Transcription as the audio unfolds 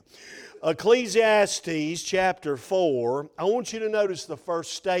Ecclesiastes chapter 4, I want you to notice the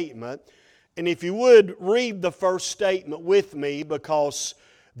first statement. And if you would, read the first statement with me, because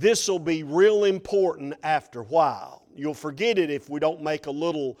this will be real important after a while. You'll forget it if we don't make a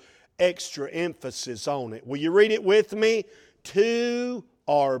little extra emphasis on it. Will you read it with me? Two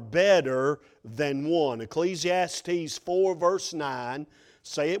are better than one. Ecclesiastes 4 verse 9.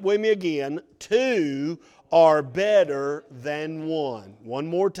 Say it with me again. Two are better than one. One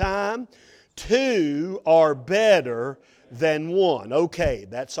more time. Two are better than one. Okay,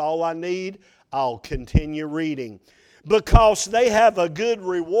 that's all I need. I'll continue reading. Because they have a good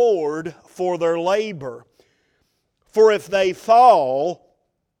reward for their labor. For if they fall,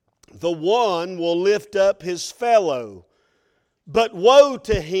 the one will lift up his fellow. But woe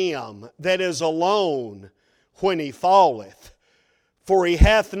to him that is alone when he falleth, for he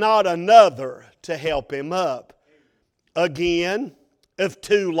hath not another to help him up. Again, if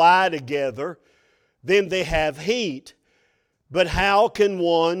two lie together, then they have heat. But how can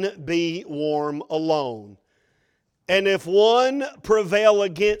one be warm alone? And if one prevail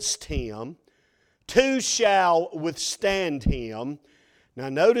against him, two shall withstand him. Now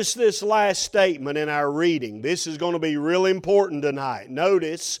notice this last statement in our reading. This is going to be really important tonight.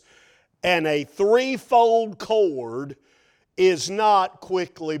 Notice, and a threefold cord is not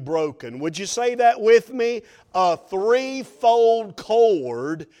quickly broken. Would you say that with me? A threefold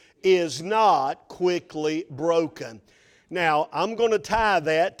cord is not quickly broken. Now, I'm going to tie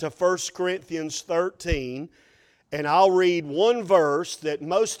that to 1 Corinthians 13, and I'll read one verse that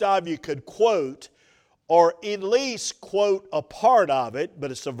most of you could quote, or at least quote a part of it,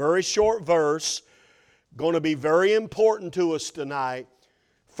 but it's a very short verse, going to be very important to us tonight.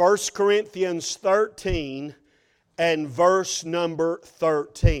 1 Corinthians 13 and verse number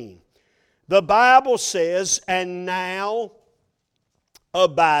 13. The Bible says, "And now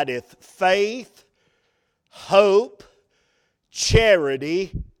abideth faith, hope,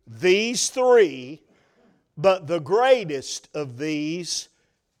 charity, these three, but the greatest of these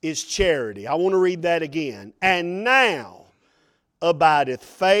is charity." I want to read that again. "And now abideth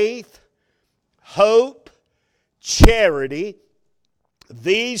faith, hope, charity,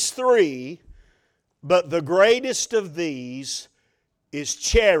 these three, but the greatest of these is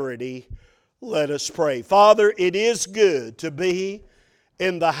charity." Let us pray. Father, it is good to be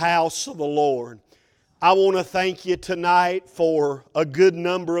in the house of the Lord. I want to thank you tonight for a good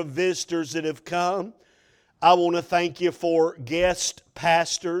number of visitors that have come. I want to thank you for guest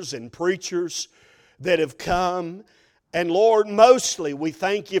pastors and preachers that have come. And Lord, mostly we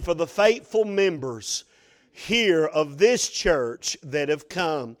thank you for the faithful members here of this church that have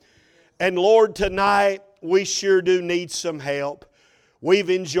come. And Lord, tonight we sure do need some help.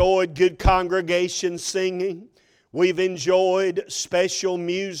 We've enjoyed good congregation singing. We've enjoyed special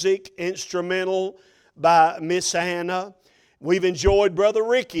music, instrumental by Miss Anna. We've enjoyed Brother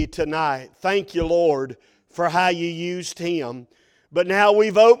Ricky tonight. Thank you, Lord, for how you used him. But now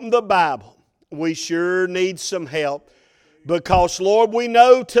we've opened the Bible. We sure need some help, because, Lord, we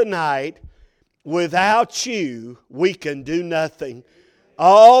know tonight without you we can do nothing.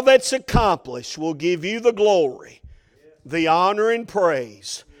 All that's accomplished will give you the glory, the honor and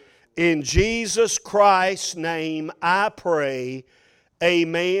praise. In Jesus Christ's name I pray.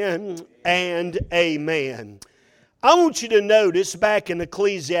 Amen and amen. I want you to notice back in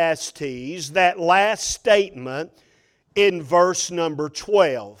Ecclesiastes that last statement in verse number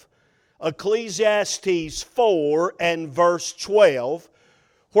 12. Ecclesiastes 4 and verse 12,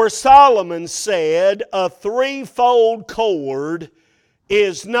 where Solomon said, "A threefold cord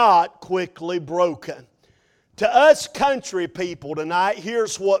is not quickly broken." To us country people tonight,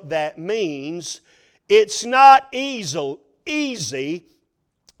 here's what that means. It's not easy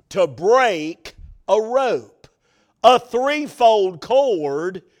to break a rope. A threefold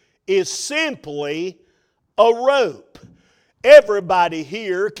cord is simply a rope. Everybody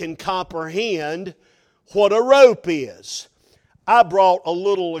here can comprehend what a rope is. I brought a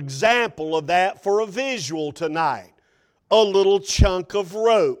little example of that for a visual tonight. A little chunk of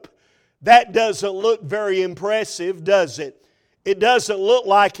rope. That doesn't look very impressive, does it? It doesn't look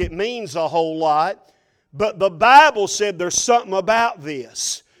like it means a whole lot. But the Bible said there's something about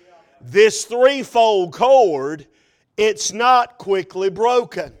this. This threefold cord, it's not quickly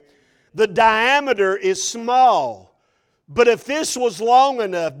broken. The diameter is small. But if this was long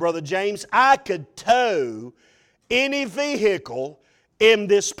enough, Brother James, I could tow any vehicle in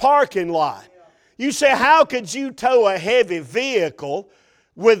this parking lot. You say, how could you tow a heavy vehicle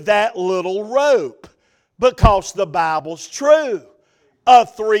with that little rope? Because the Bible's true. A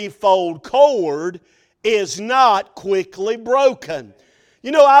threefold cord is not quickly broken. You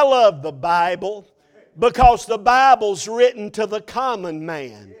know, I love the Bible because the Bible's written to the common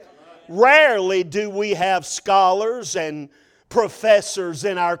man. Rarely do we have scholars and professors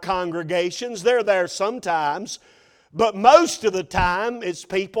in our congregations. They're there sometimes, but most of the time it's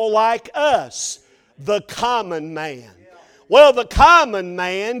people like us, the common man. Well, the common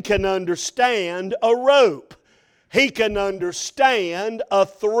man can understand a rope. He can understand a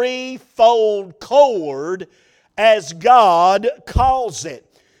threefold cord, as God calls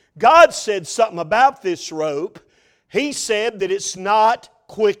it. God said something about this rope. He said that it's not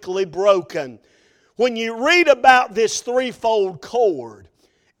quickly broken. When you read about this threefold cord,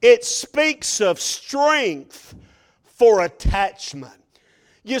 it speaks of strength for attachment.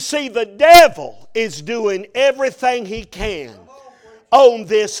 You see, the devil is doing everything he can on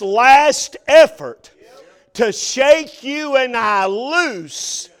this last effort to shake you and I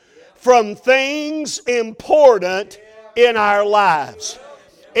loose from things important in our lives.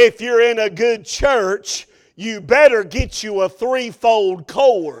 If you're in a good church, you better get you a threefold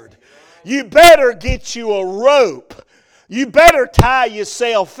cord. You better get you a rope. You better tie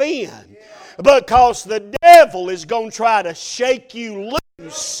yourself in, because the devil is going to try to shake you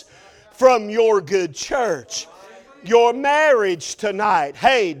loose from your good church. Your marriage tonight,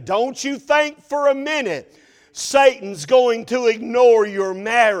 hey, don't you think for a minute Satan's going to ignore your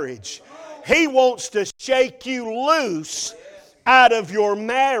marriage. He wants to shake you loose out of your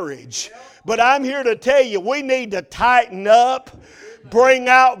marriage. But I'm here to tell you, we need to tighten up, bring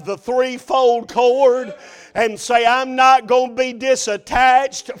out the threefold cord, and say, I'm not going to be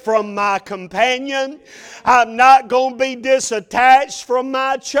disattached from my companion. I'm not going to be disattached from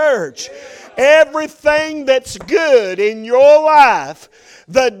my church. Everything that's good in your life,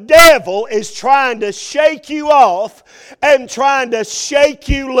 the devil is trying to shake you off and trying to shake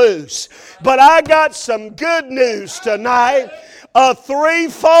you loose. But I got some good news tonight. A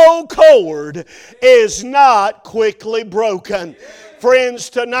threefold cord is not quickly broken. Friends,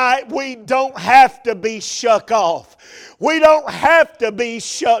 tonight we don't have to be shook off. We don't have to be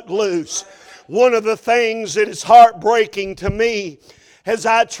shut loose. One of the things that is heartbreaking to me as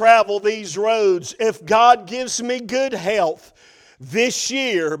I travel these roads, if God gives me good health this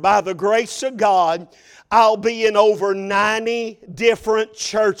year, by the grace of God, I'll be in over 90 different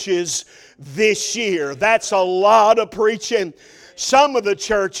churches this year. That's a lot of preaching. Some of the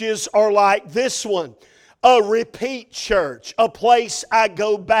churches are like this one, a repeat church, a place I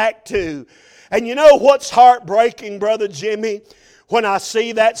go back to. And you know what's heartbreaking, Brother Jimmy? When I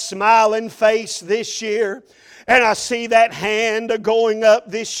see that smiling face this year, and I see that hand going up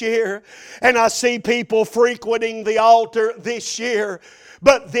this year, and I see people frequenting the altar this year.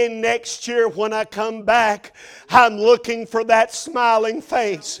 But then next year when I come back, I'm looking for that smiling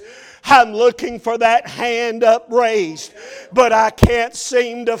face. I'm looking for that hand upraised, but I can't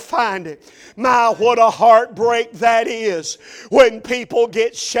seem to find it. My, what a heartbreak that is when people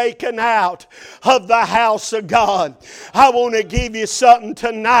get shaken out of the house of God. I want to give you something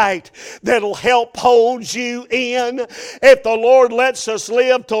tonight that'll help hold you in. If the Lord lets us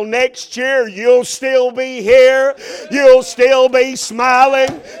live till next year, you'll still be here. You'll still be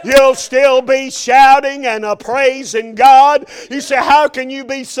smiling. You'll still be shouting and praising God. You say, how can you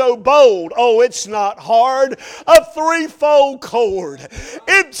be so bold? Oh, it's not hard. A threefold cord.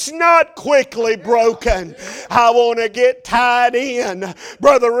 It's not quickly broken. I want to get tied in.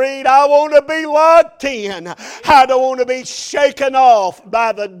 Brother Reed, I want to be locked in. I don't want to be shaken off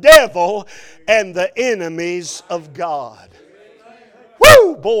by the devil and the enemies of God.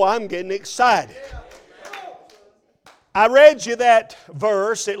 Woo! Boy, I'm getting excited. I read you that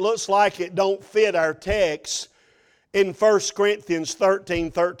verse. It looks like it don't fit our text. In 1 Corinthians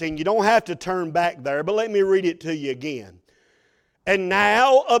 13:13, you don't have to turn back there, but let me read it to you again. And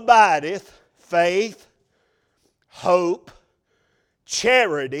now abideth faith, hope,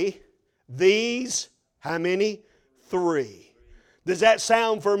 charity, these, how many? 3. Does that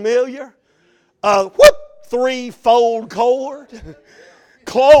sound familiar? Threefold cord.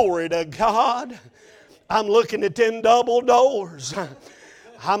 Glory to God. I'm looking at them double doors.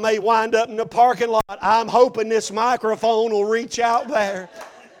 I may wind up in the parking lot. I'm hoping this microphone will reach out there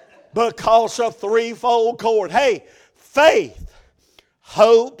because of threefold cord. Hey, faith,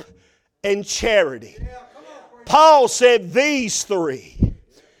 hope, and charity. Paul said these 3. And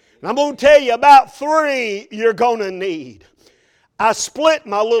I'm going to tell you about 3 you're going to need. I split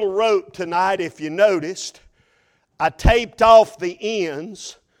my little rope tonight, if you noticed. I taped off the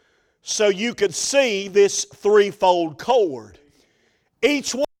ends so you could see this threefold cord.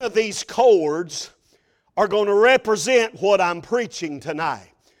 Each one of these cords are going to represent what I'm preaching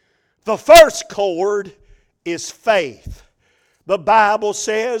tonight. The first cord is faith. The Bible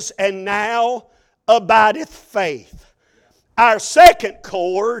says, and now abideth faith. Our second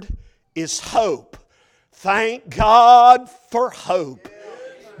chord is hope. Thank God for hope.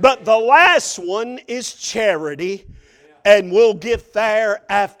 But the last one is charity, and we'll get there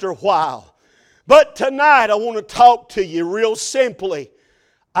after a while. But tonight I want to talk to you real simply.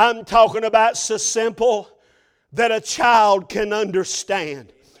 I'm talking about so simple that a child can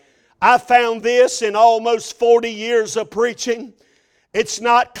understand. I found this in almost 40 years of preaching. It's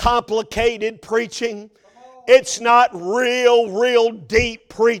not complicated preaching. It's not real deep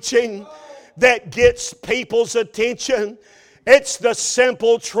preaching that gets people's attention. It's the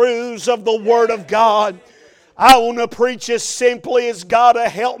simple truths of the Word of God. I want to preach as simply as God will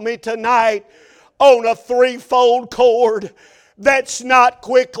help me tonight on a threefold cord that's not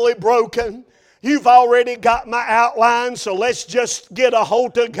quickly broken. You've already got my outline, so let's just get a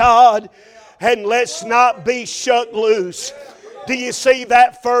hold of God and let's not be shut loose. Do you see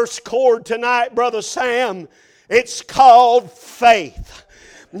that first chord tonight, Brother Sam? It's called faith.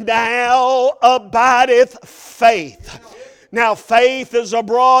 Now abideth faith. Now faith is a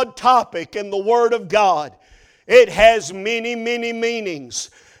broad topic in the Word of God. It has many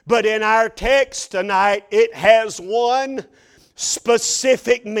meanings. But in our text tonight, it has one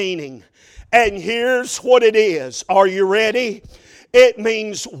specific meaning. And here's what it is. Are you ready? It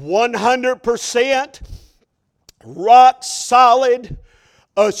means 100% rock solid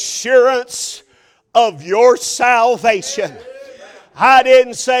assurance of your salvation. I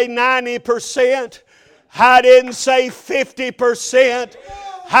didn't say 90%. I didn't say 50%.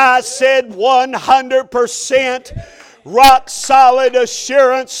 I said 100% rock solid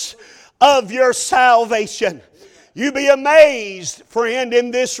assurance of your salvation. You be amazed, friend, in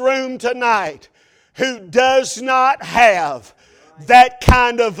this room tonight who does not have that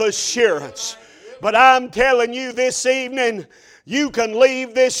kind of assurance. But I'm telling you this evening, you can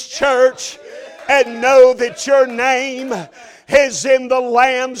leave this church and know that your name is in the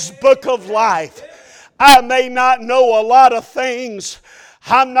Lamb's Book of Life. I may not know a lot of things.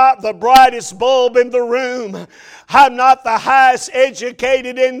 I'm not the brightest bulb in the room. I'm not the highest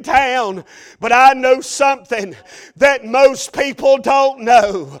educated in town, but I know something that most people don't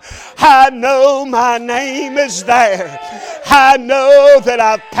know. I know my name is there. I know that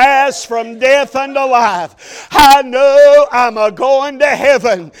I've passed from death unto life. I know I'm a-going to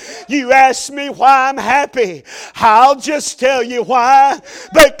heaven. You ask me why I'm happy. I'll just tell you why.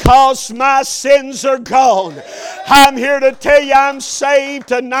 Because my sins are gone. I'm here to tell you I'm saved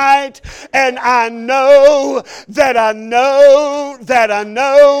tonight, and I know that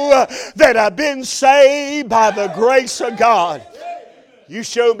I've been saved by the grace of God. You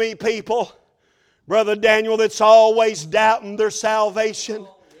show me people, Brother Daniel, that's always doubting their salvation.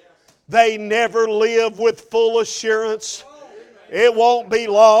 They never live with full assurance. It won't be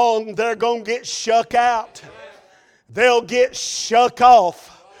long. They're going to get shook out. They'll get shook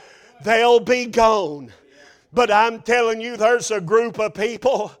off. They'll be gone. But I'm telling you, there's a group of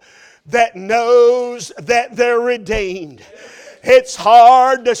people that knows that they're redeemed. It's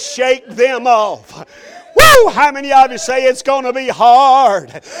hard to shake them off. Woo! How many of you say it's going to be hard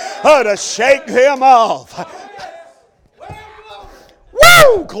to shake them off?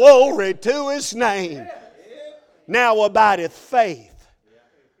 Woo! Glory to His name. Now abideth faith.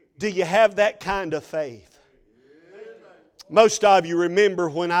 Do you have that kind of faith? Most of you remember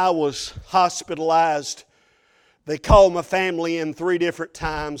when I was hospitalized, they called my family in 3 different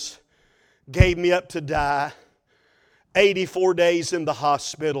times, gave me up to die. 84 days in the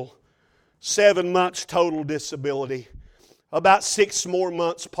hospital, 7 months total disability, about 6 more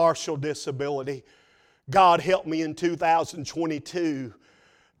months partial disability. God helped me in 2022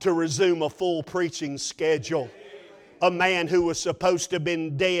 to resume a full preaching schedule. A man who was supposed to have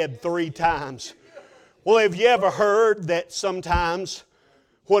been dead 3 times. Well, have you ever heard that sometimes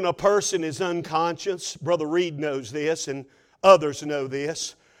when a person is unconscious, Brother Reed knows this and others know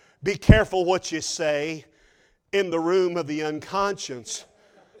this, be careful what you say in the room of the unconscious,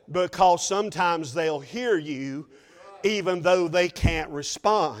 because sometimes they'll hear you even though they can't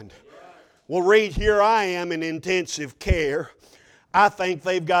respond. Well, Reed, here I am in intensive care. I think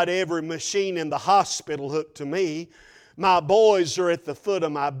they've got every machine in the hospital hooked to me. My boys are at the foot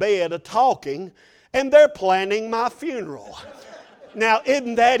of my bed a-talking, and they're planning my funeral. Now,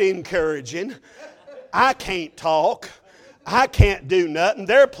 isn't that encouraging? I can't talk. I can't do nothing.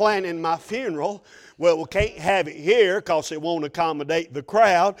 They're planning my funeral. Well, we can't have it here because it won't accommodate the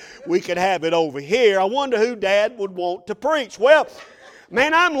crowd. We could have it over here. I wonder who Dad would want to preach. Well,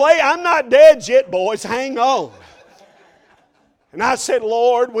 man, I'm late. I'm not dead yet, boys. Hang on. And I said,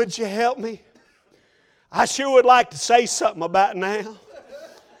 Lord, would you help me? I sure would like to say something about now.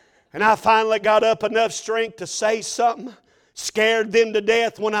 And I finally got up enough strength to say something. Scared them to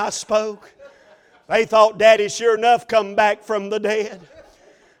death when I spoke. They thought Daddy sure enough come back from the dead.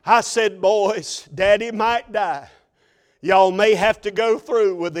 I said, boys, Daddy might die. Y'all may have to go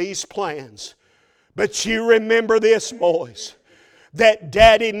through with these plans. But you remember this, boys, that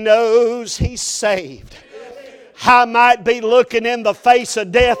Daddy knows He's saved. I might be looking in the face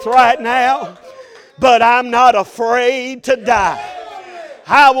of death right now, but I'm not afraid to die.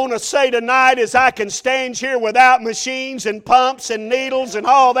 I want to say tonight, as I can stand here without machines and pumps and needles and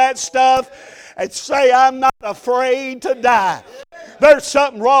all that stuff, and say I'm not afraid to die. There's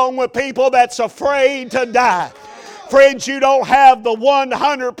something wrong with people that's afraid to die. Friends, you don't have the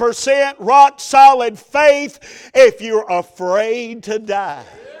 100% rock solid faith if you're afraid to die.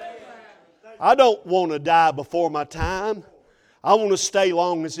 I don't want to die before my time. I want to stay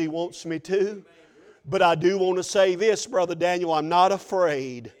long as He wants me to. But I do want to say this, Brother Daniel, I'm not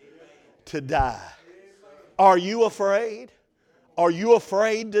afraid to die. Are you afraid? Are you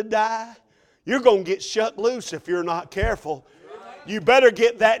afraid to die? You're going to get shut loose if you're not careful. You better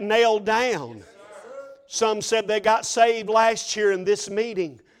get that nailed down. Some said they got saved last year in this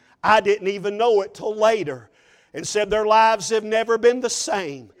meeting. I didn't even know it till later. And said their lives have never been the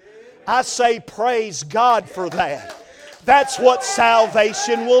same. I say praise God for that. That's what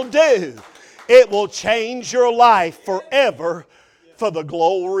salvation will do. It will change your life forever for the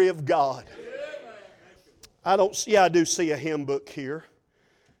glory of God. I do see a hymn book here.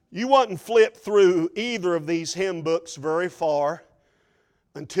 You wouldn't flip through either of these hymn books very far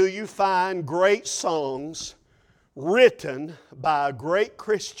until you find great songs written by a great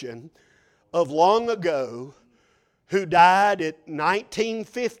Christian of long ago who died at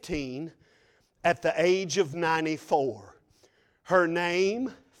 1915 at the age of 94. Her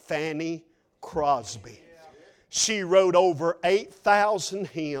name, Fanny Crosby. She wrote over 8,000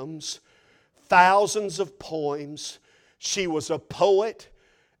 hymns, thousands of poems. She was a poet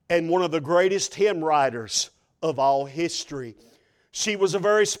and one of the greatest hymn writers of all history. She was a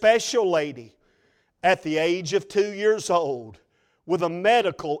very special lady. At the age of 2 years old, with a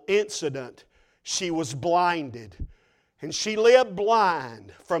medical incident, she was blinded. And she lived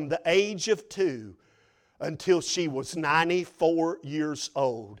blind from the age of 2 until she was 94 years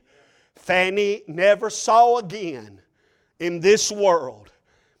old. Fanny never saw again in this world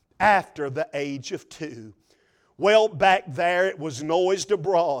after the age of 2. Well, back there it was noised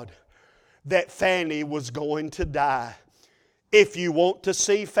abroad that Fanny was going to die. If you want to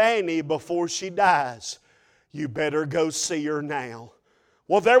see Fanny before she dies, you better go see her now.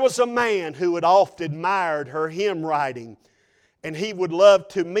 Well, there was a man who had often admired her hymn writing, and he would love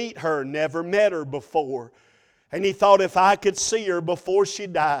to meet her, never met her before. And he thought, if I could see her before she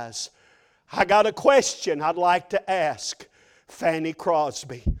dies, I got a question I'd like to ask Fanny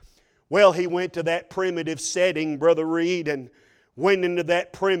Crosby. Well, he went to that primitive setting, Brother Reed, and went into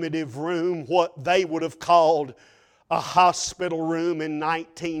that primitive room, what they would have called a hospital room in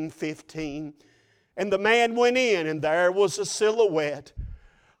 1915. And the man went in, and there was a silhouette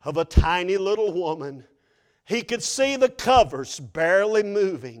of a tiny little woman. He could see the covers barely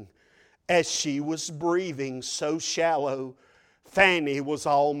moving as she was breathing so shallow. Fanny was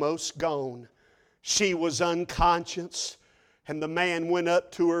almost gone. She was unconscious. And the man went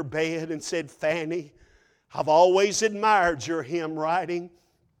up to her bed and said, Fanny, I've always admired your hymn writing,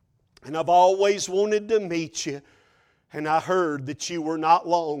 and I've always wanted to meet you. And I heard that you were not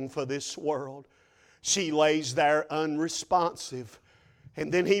long for this world. She lays there unresponsive.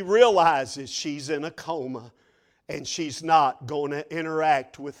 And then he realizes she's in a coma and she's not going to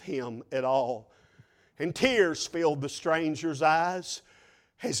interact with him at all. And tears filled the stranger's eyes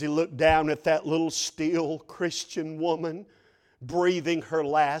as he looked down at that little still Christian woman breathing her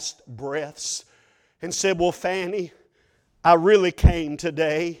last breaths and said, well, Fanny, I really came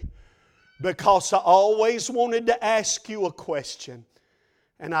today because I always wanted to ask you a question.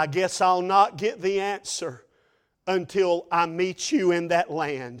 And I guess I'll not get the answer until I meet you in that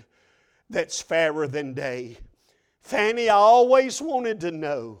land that's fairer than day. Fanny, I always wanted to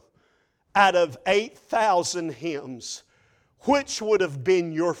know, out of 8,000 hymns, which would have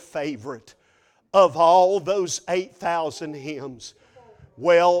been your favorite of all those 8,000 hymns?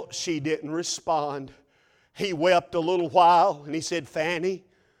 Well, she didn't respond. He wept a little while and he said, Fanny,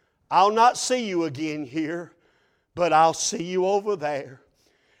 I'll not see you again here, but I'll see you over there.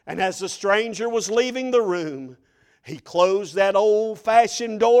 And as the stranger was leaving the room, he closed that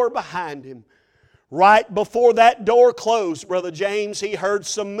old-fashioned door behind him. Right before that door closed, Brother James, he heard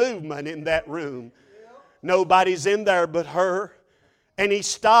some movement in that room. Nobody's in there but her. And he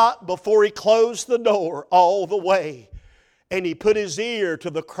stopped before he closed the door all the way. And he put his ear to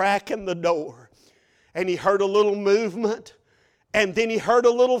the crack in the door. And he heard a little movement. And then he heard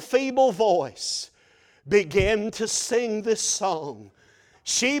a little feeble voice begin to sing this song.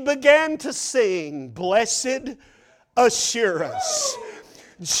 She began to sing, "Blessed Assurance,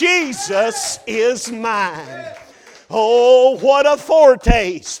 Jesus is mine." Oh, what a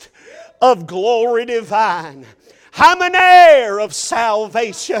foretaste of glory divine. I'm an heir of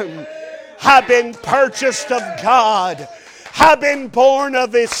salvation. I've been purchased of God. I've been born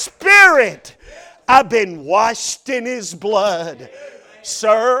of His Spirit. I've been washed in His blood.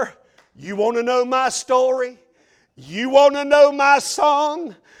 Sir, you want to know my story? You want to know my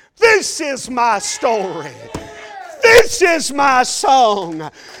song? This is my story. This is my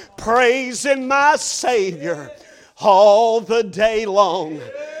song. Praising my Savior all the day long.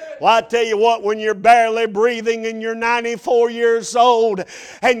 Well, I tell you what, when you're barely breathing and you're 94 years old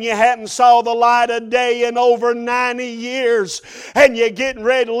and you hadn't saw the light of day in over 90 years and you're getting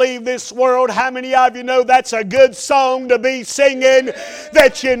ready to leave this world, how many of you know that's a good song to be singing?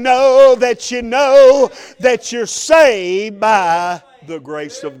 That you know that you're saved by the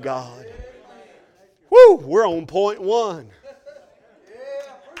grace of God. Woo, we're on point one.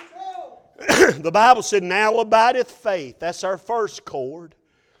 The Bible said, "Now abideth faith." That's our first chord.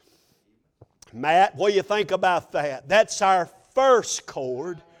 Matt, what do you think about that? That's our first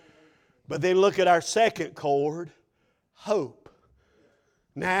chord. But then look at our second chord, hope.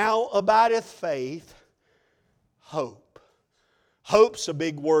 Now abideth faith, hope. Hope's a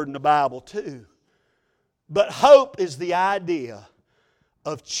big word in the Bible too. But hope is the idea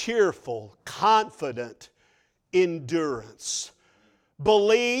of cheerful, confident endurance.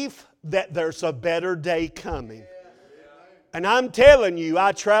 Believe that there's a better day coming. And I'm telling you,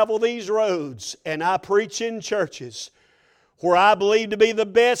 I travel these roads and I preach in churches where I believe to be the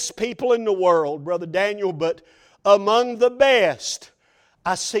best people in the world, Brother Daniel, but among the best,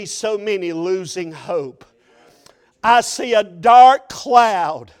 I see so many losing hope. I see a dark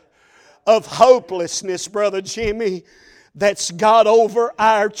cloud of hopelessness, Brother Jimmy, that's got over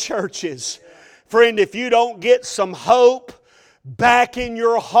our churches. Friend, if you don't get some hope back in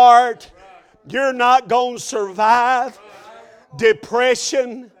your heart, you're not going to survive.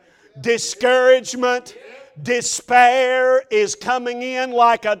 Depression, discouragement, despair is coming in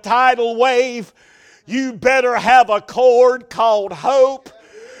like a tidal wave. You better have a cord called hope,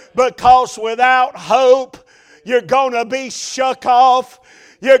 because without hope, you're going to be shook off.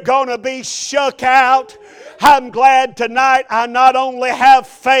 You're going to be shook out. I'm glad tonight I not only have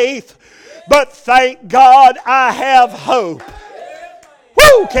faith, but thank God I have hope.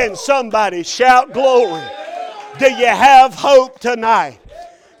 Woo! Can somebody shout glory? Do you have hope tonight?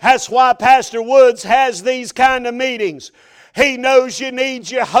 That's why Pastor Woods has these kind of meetings. He knows you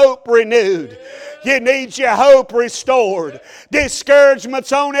need your hope renewed. You need your hope restored.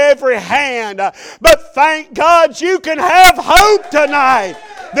 Discouragement's on every hand. But thank God you can have hope tonight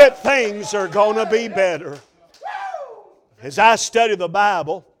that things are going to be better. As I study the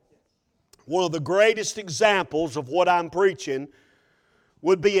Bible, one of the greatest examples of what I'm preaching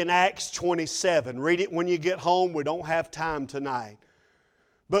would be in Acts 27. Read it when you get home. We don't have time tonight.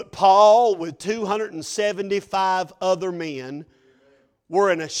 But Paul, with 275 other men,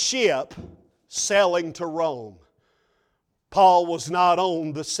 were in a ship sailing to Rome. Paul was not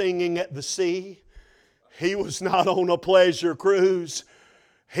on the Singing at the Sea. He was not on a pleasure cruise.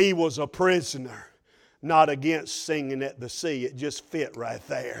 He was a prisoner. Not against Singing at the Sea. It just fit right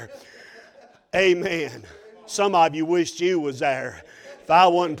there. Amen. Some of you wished you was there. If I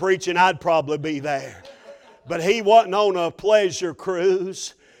wasn't preaching, I'd probably be there. But he wasn't on a pleasure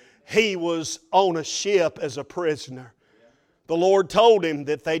cruise. He was on a ship as a prisoner. The Lord told him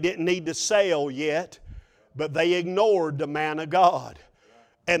that they didn't need to sail yet, but they ignored the man of God,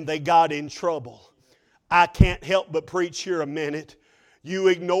 and they got in trouble. I can't help but preach here a minute. You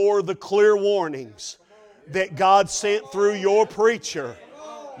ignore the clear warnings that God sent through your preacher,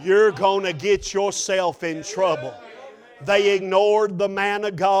 you're going to get yourself in trouble. They ignored the man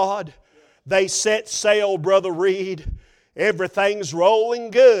of God. They set sail, Brother Reed. Everything's rolling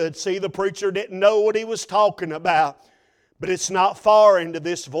good. See, the preacher didn't know what he was talking about. But it's not far into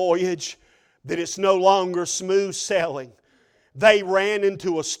this voyage that it's no longer smooth sailing. They ran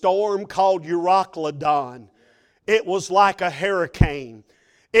into a storm called Euroclydon. It was like a hurricane.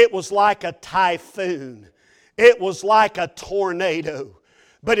 It was like a typhoon. It was like a tornado.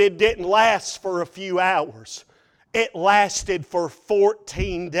 But it didn't last for a few hours. It lasted for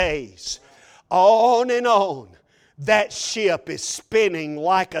 14 days. On and on. That ship is spinning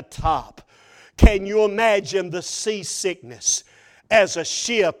like a top. Can you imagine the seasickness as a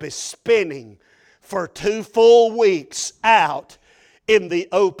ship is spinning for 2 full weeks out in the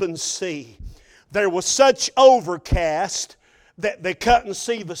open sea. There was such overcast that they couldn't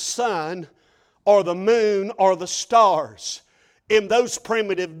see the sun or the moon or the stars. In those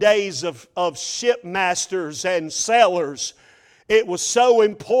primitive days of shipmasters and sailors, it was so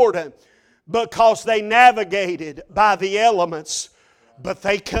important because they navigated by the elements, but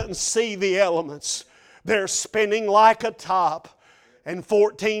they couldn't see the elements. They're spinning like a top. And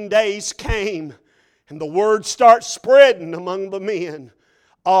 14 days came, and the word starts spreading among the men.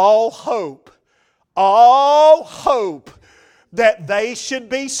 All hope that they should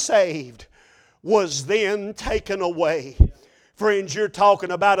be saved was then taken away. Friends, you're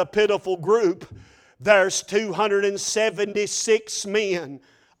talking about a pitiful group. There's 276 men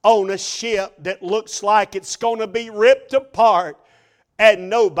on a ship that looks like it's going to be ripped apart and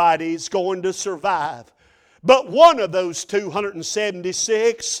nobody's going to survive. But one of those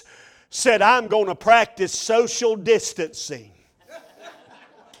 276 said, I'm going to practice social distancing.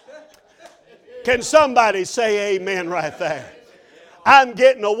 Can somebody say amen right there? I'm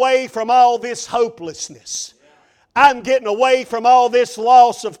getting away from all this hopelessness. I'm getting away from all this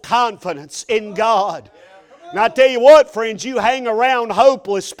loss of confidence in God. And I tell you what, friends, you hang around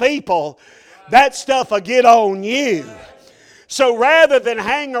hopeless people, that stuff will get on you. So rather than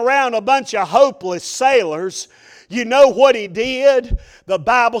hang around a bunch of hopeless sailors, you know what he did? The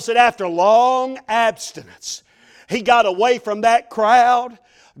Bible said after long abstinence, he got away from that crowd,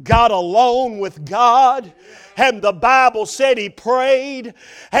 got alone with God, and the Bible said he prayed,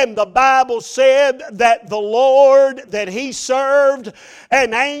 and the Bible said that the Lord that he served,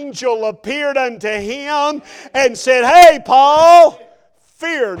 an angel appeared unto him and said, hey Paul,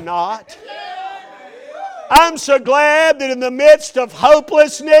 fear not. I'm so glad that in the midst of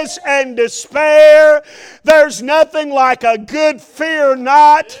hopelessness and despair, there's nothing like a good fear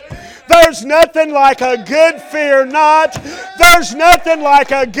not. There's nothing like a good fear not. There's nothing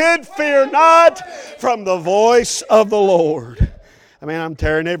like a good fear not from the voice of the Lord. I mean, I'm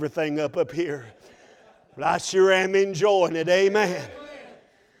tearing everything up here. But I sure am enjoying it. Amen.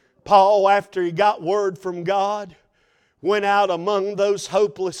 Paul, after he got word from God, went out among those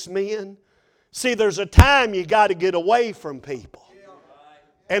hopeless men. See, there's a time you got to get away from people.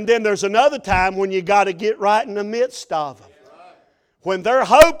 And then there's another time when you got to get right in the midst of them. When their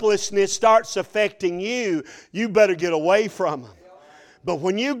hopelessness starts affecting you, you better get away from them. But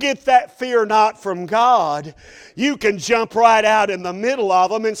when you get that fear not from God, you can jump right out in the middle of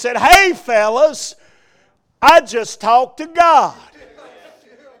them and say, hey fellas, I just talked to God.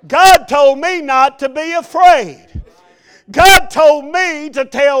 God told me not to be afraid. God told me to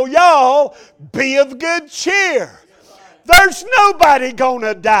tell y'all, be of good cheer. There's nobody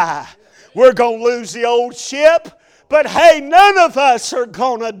gonna die. We're gonna lose the old ship, but hey, none of us are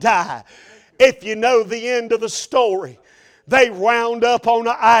gonna die. If you know the end of the story, they wound up on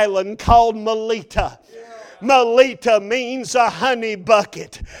an island called Melita. Melita means a honey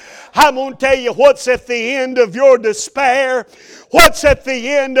bucket. I'm going to tell you what's at the end of your despair, what's at the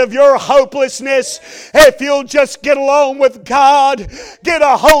end of your hopelessness. If you'll just get along with God, get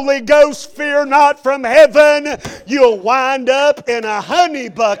a Holy Ghost fear not from heaven, you'll wind up in a honey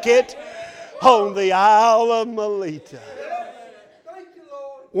bucket on the Isle of Melita.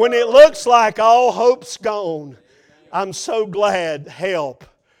 When it looks like all hope's gone, I'm so glad help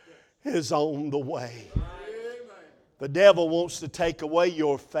is on the way. The devil wants to take away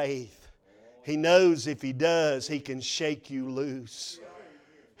your faith. He knows if he does, he can shake you loose.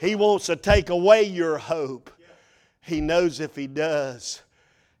 He wants to take away your hope. He knows if he does,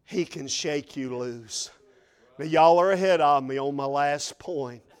 he can shake you loose. Now y'all are ahead of me on my last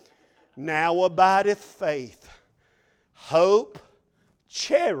point. Now abideth faith, hope,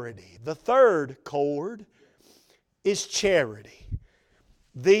 charity. The third chord is charity.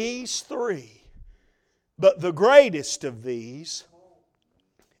 These three. But the greatest of these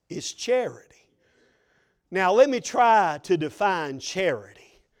is charity. Now let me try to define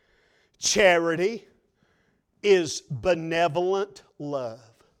charity. Charity is benevolent love.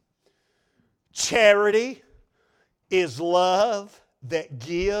 Charity is love that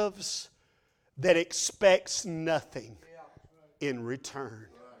gives, that expects nothing in return.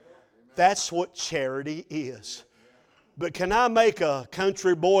 That's what charity is. But can I make a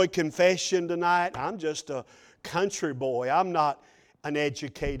country boy confession tonight? I'm just a country boy. I'm not an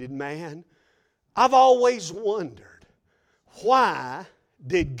educated man. I've always wondered, why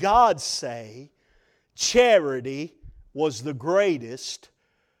did God say charity was the greatest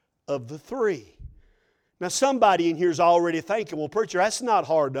of the three? Now somebody in here is already thinking, well preacher, that's not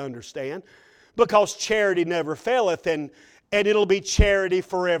hard to understand, because charity never faileth, and and it'll be charity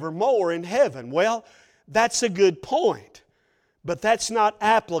forevermore in heaven. Well, that's a good point, but that's not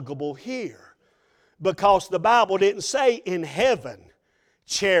applicable here, because the Bible didn't say in heaven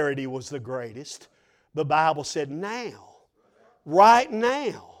charity was the greatest. The Bible said now, right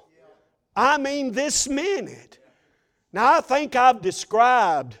now. I mean this minute. Now I think I've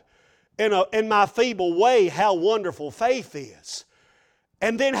described in my feeble way how wonderful faith is,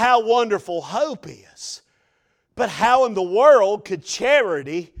 and then how wonderful hope is. But how in the world could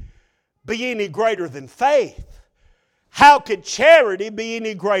charity be any greater than faith? How could charity be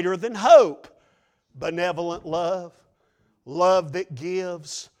any greater than hope? Benevolent love, love that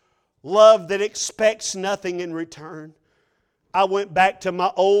gives, love that expects nothing in return. I went back to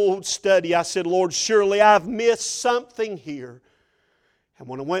my old study. I said, Lord, surely I've missed something here. And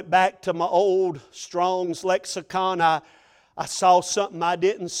when I went back to my old Strong's lexicon, I saw something I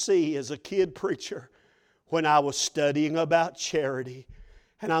didn't see as a kid preacher when I was studying about charity.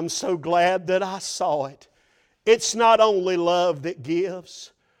 And I'm so glad that I saw it. It's not only love that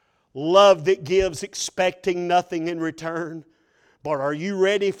gives expecting nothing in return, but are you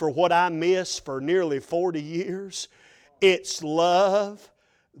ready for what I missed for nearly 40 years? It's love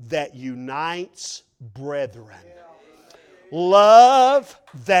that unites brethren. Love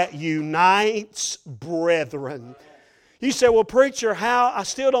that unites brethren. You say, well, preacher, how? I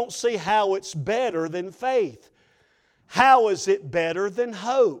still don't see how it's better than faith. How is it better than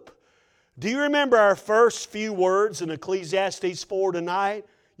hope? Do you remember our first few words in Ecclesiastes 4 tonight?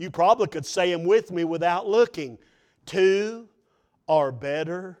 You probably could say them with me without looking. Two are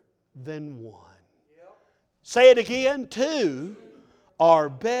better than one. Say it again. Two are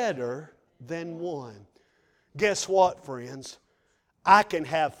better than one. Guess what, friends? I can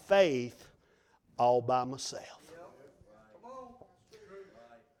have faith all by myself.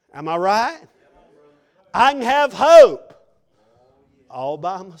 Am I right? I can have hope all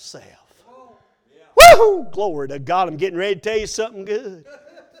by myself. Woo! Glory to God. I'm getting ready to tell you something good.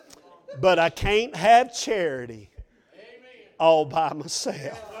 But I can't have charity all by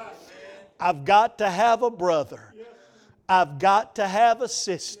myself. I've got to have a brother. I've got to have a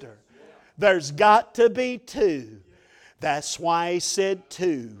sister. There's got to be two. That's why he said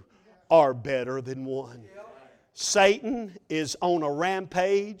two are better than one. Satan is on a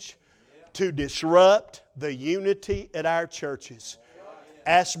rampage to disrupt the unity at our churches.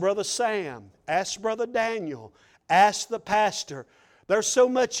 Ask Brother Sam. Ask Brother Daniel. Ask the pastor. There's so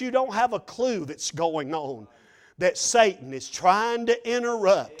much you don't have a clue that's going on, that Satan is trying to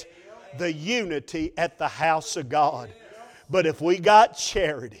interrupt the unity at the house of God. But if we got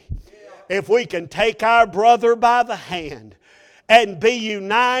charity, if we can take our brother by the hand and be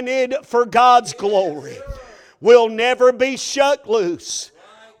united for God's glory, we'll never be shook loose.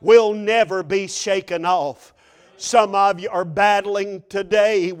 We'll never be shaken off. Some of you are battling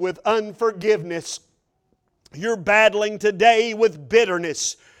today with unforgiveness. You're battling today with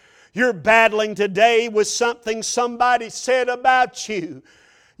bitterness. You're battling today with something somebody said about you.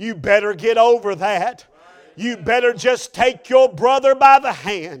 You better get over that. You better just take your brother by the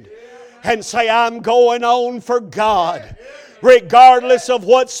hand and say, I'm going on for God. Regardless of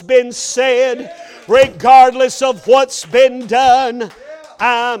what's been said, regardless of what's been done,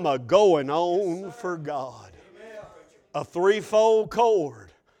 I'm going on for God. A threefold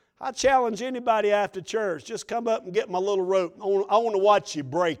cord. I challenge anybody after church, just come up and get my little rope. I want to watch you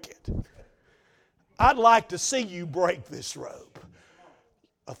break it. I'd like to see you break this rope.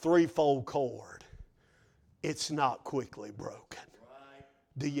 A threefold cord. It's not quickly broken.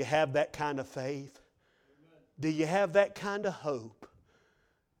 Do you have that kind of faith? Do you have that kind of hope?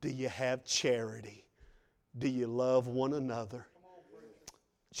 Do you have charity? Do you love one another?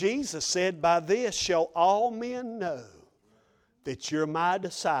 Jesus said, by this shall all men know that you're my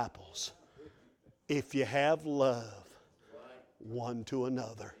disciples, if you have love one to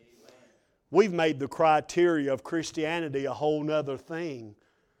another. We've made the criteria of Christianity a whole nother thing.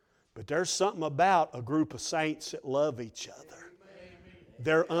 But there's something about a group of saints that love each other.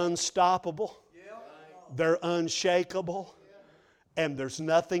 They're unstoppable. They're unshakable. And there's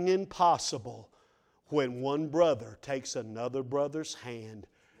nothing impossible when one brother takes another brother's hand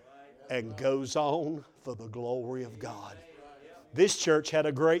and goes on for the glory of God. This church had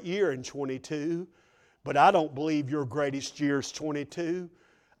a great year in 22, but I don't believe your greatest year is 22.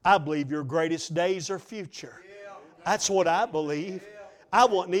 I believe your greatest days are future. That's what I believe. I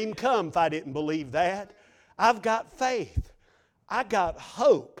wouldn't even come if I didn't believe that. I've got faith. I got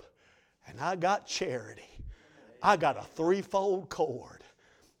hope. And I got charity. I got a threefold cord.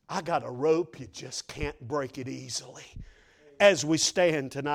 I got a rope, you just can't break it easily. As we stand tonight.